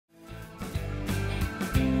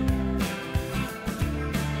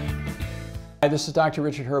Hi, this is Dr.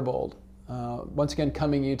 Richard Herbold. Once again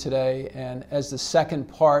coming to you today, and as the second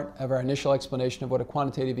part of our initial explanation of what a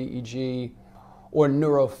quantitative EEG or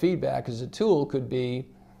neurofeedback as a tool could be,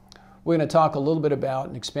 we're going to talk a little bit about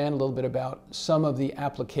and expand a little bit about some of the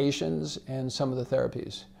applications and some of the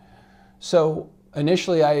therapies. So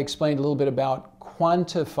initially I explained a little bit about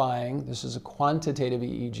quantifying. This is a quantitative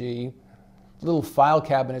EEG, little file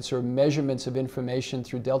cabinets or measurements of information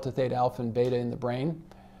through delta, theta, alpha, and beta in the brain.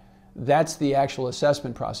 That's the actual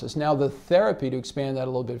assessment process. Now the therapy, to expand that a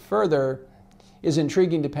little bit further, is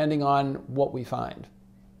intriguing depending on what we find.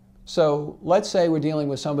 So let's say we're dealing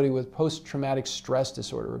with somebody with post-traumatic stress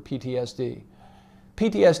disorder or PTSD.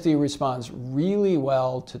 PTSD responds really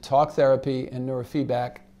well to talk therapy and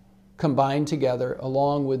neurofeedback combined together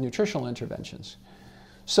along with nutritional interventions.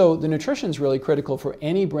 So the nutrition is really critical for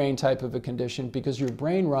any brain type of a condition because your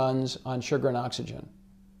brain runs on sugar and oxygen.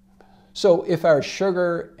 So if our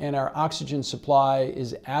sugar and our oxygen supply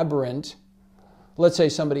is aberrant, let's say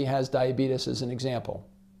somebody has diabetes as an example.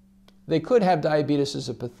 They could have diabetes as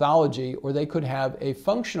a pathology, or they could have a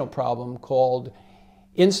functional problem called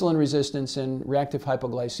insulin resistance and reactive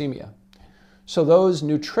hypoglycemia. So those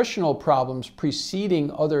nutritional problems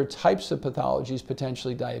preceding other types of pathologies,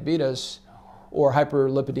 potentially diabetes or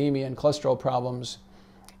hyperlipidemia and cholesterol problems,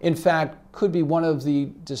 in fact, could be one of the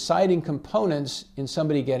deciding components in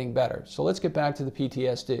somebody getting better. So let's get back to the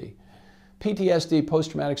PTSD. PTSD,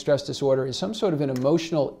 post-traumatic stress disorder, is some sort of an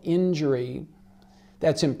emotional injury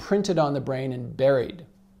that's imprinted on the brain and buried.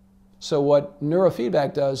 So what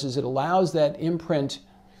neurofeedback does is it allows that imprint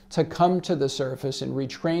to come to the surface and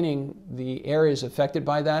retraining the areas affected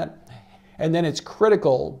by that. And then it's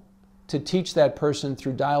critical to teach that person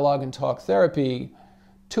through dialogue and talk therapy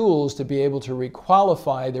tools to be able to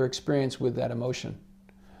requalify their experience with that emotion.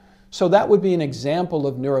 So that would be an example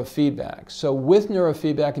of neurofeedback. So with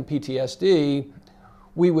neurofeedback and PTSD,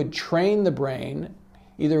 we would train the brain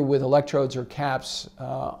either with electrodes or caps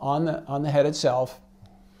on the head itself,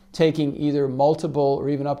 taking either multiple or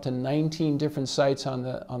even up to 19 different sites on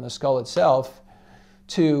the skull itself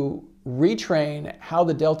to retrain how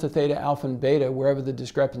the delta, theta, alpha, and beta, wherever the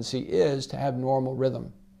discrepancy is, to have normal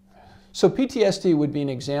rhythm. So PTSD would be an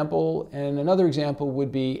example, and another example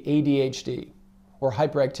would be ADHD, or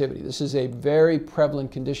hyperactivity. This is a very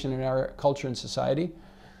prevalent condition in our culture and society.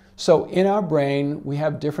 So in our brain, we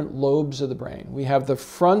have different lobes of the brain. We have the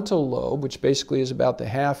frontal lobe, which basically is about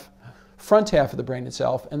the front half of the brain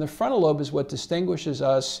itself, and the frontal lobe is what distinguishes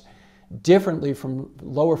us differently from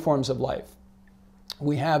lower forms of life.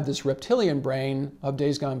 We have this reptilian brain of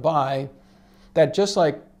days gone by that, just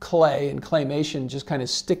like clay and claymation, just kind of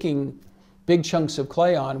sticking big chunks of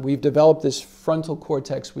clay on, we've developed this frontal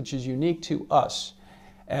cortex, which is unique to us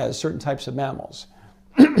as certain types of mammals.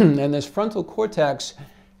 And this frontal cortex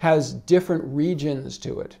has different regions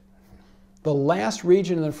to it. The last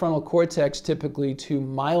region in the frontal cortex typically to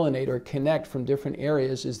myelinate or connect from different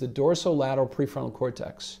areas is the dorsal lateral prefrontal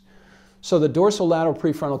cortex. So the dorsal lateral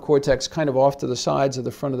prefrontal cortex, kind of off to the sides of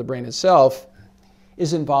the front of the brain itself,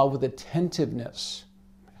 is involved with attentiveness.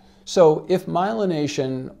 So if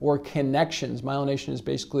myelination or connections, myelination is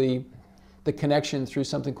basically the connection through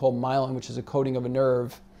something called myelin, which is a coating of a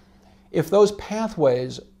nerve. If those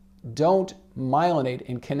pathways don't myelinate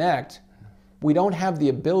and connect, we don't have the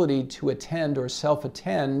ability to attend or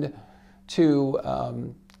self-attend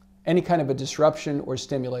to any kind of a disruption or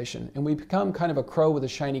stimulation. And we become kind of a crow with a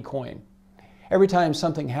shiny coin. Every time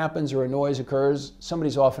something happens or a noise occurs,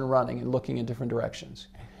 somebody's off and running and looking in different directions.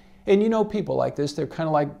 And you know people like this, they're kind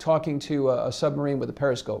of like talking to a submarine with a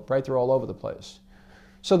periscope, right? They're all over the place.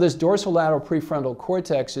 So this dorsal lateral prefrontal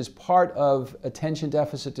cortex is part of attention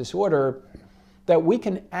deficit disorder that we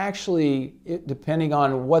can actually, depending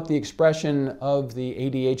on what the expression of the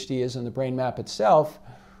ADHD is in the brain map itself,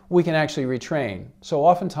 we can actually retrain. So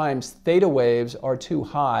oftentimes theta waves are too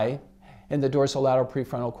high in the dorsal lateral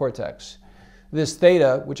prefrontal cortex. This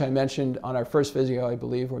theta, which I mentioned on our first video, I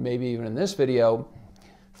believe, or maybe even in this video,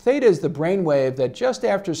 theta is the brain wave that just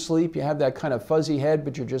after sleep you have that kind of fuzzy head,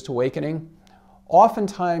 but you're just awakening.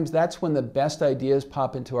 Oftentimes that's when the best ideas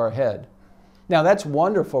pop into our head. Now that's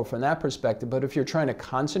wonderful from that perspective, but if you're trying to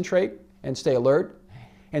concentrate and stay alert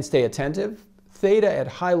and stay attentive, theta at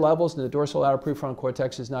high levels in the dorsal lateral prefrontal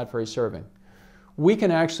cortex is not very serving. We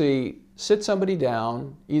can actually sit somebody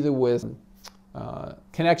down either with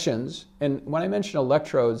connections, and when I mention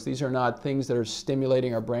electrodes, these are not things that are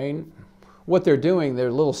stimulating our brain. What they're doing, they're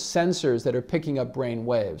little sensors that are picking up brain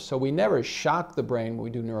waves. So we never shock the brain when we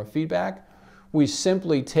do neurofeedback. We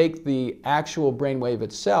simply take the actual brain wave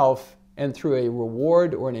itself and through a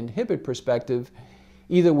reward or an inhibit perspective,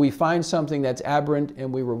 Either we find something that's aberrant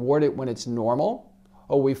and we reward it when it's normal,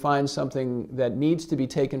 or we find something that needs to be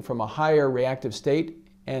taken from a higher reactive state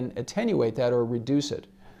and attenuate that or reduce it.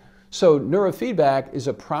 So neurofeedback is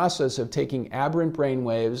a process of taking aberrant brain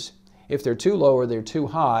waves, if they're too low or they're too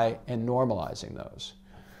high, and normalizing those.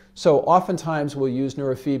 So oftentimes we'll use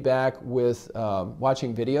neurofeedback with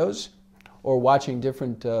watching videos or watching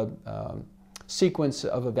different sequence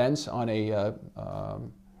of events on a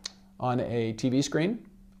TV screen,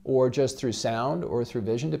 or just through sound or through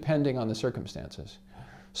vision, depending on the circumstances.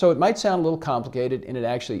 So it might sound a little complicated, and it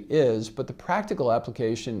actually is, but the practical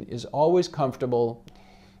application is always comfortable,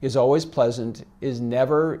 is always pleasant, is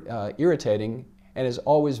never irritating, and is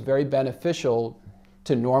always very beneficial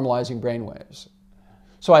to normalizing brain waves.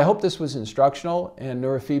 So I hope this was instructional, and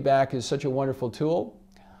neurofeedback is such a wonderful tool.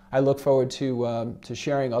 I look forward to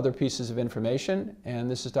sharing other pieces of information, and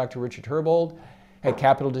this is Dr. Richard Herbold at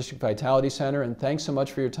Capital District Vitality Center, and thanks so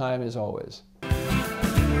much for your time as always.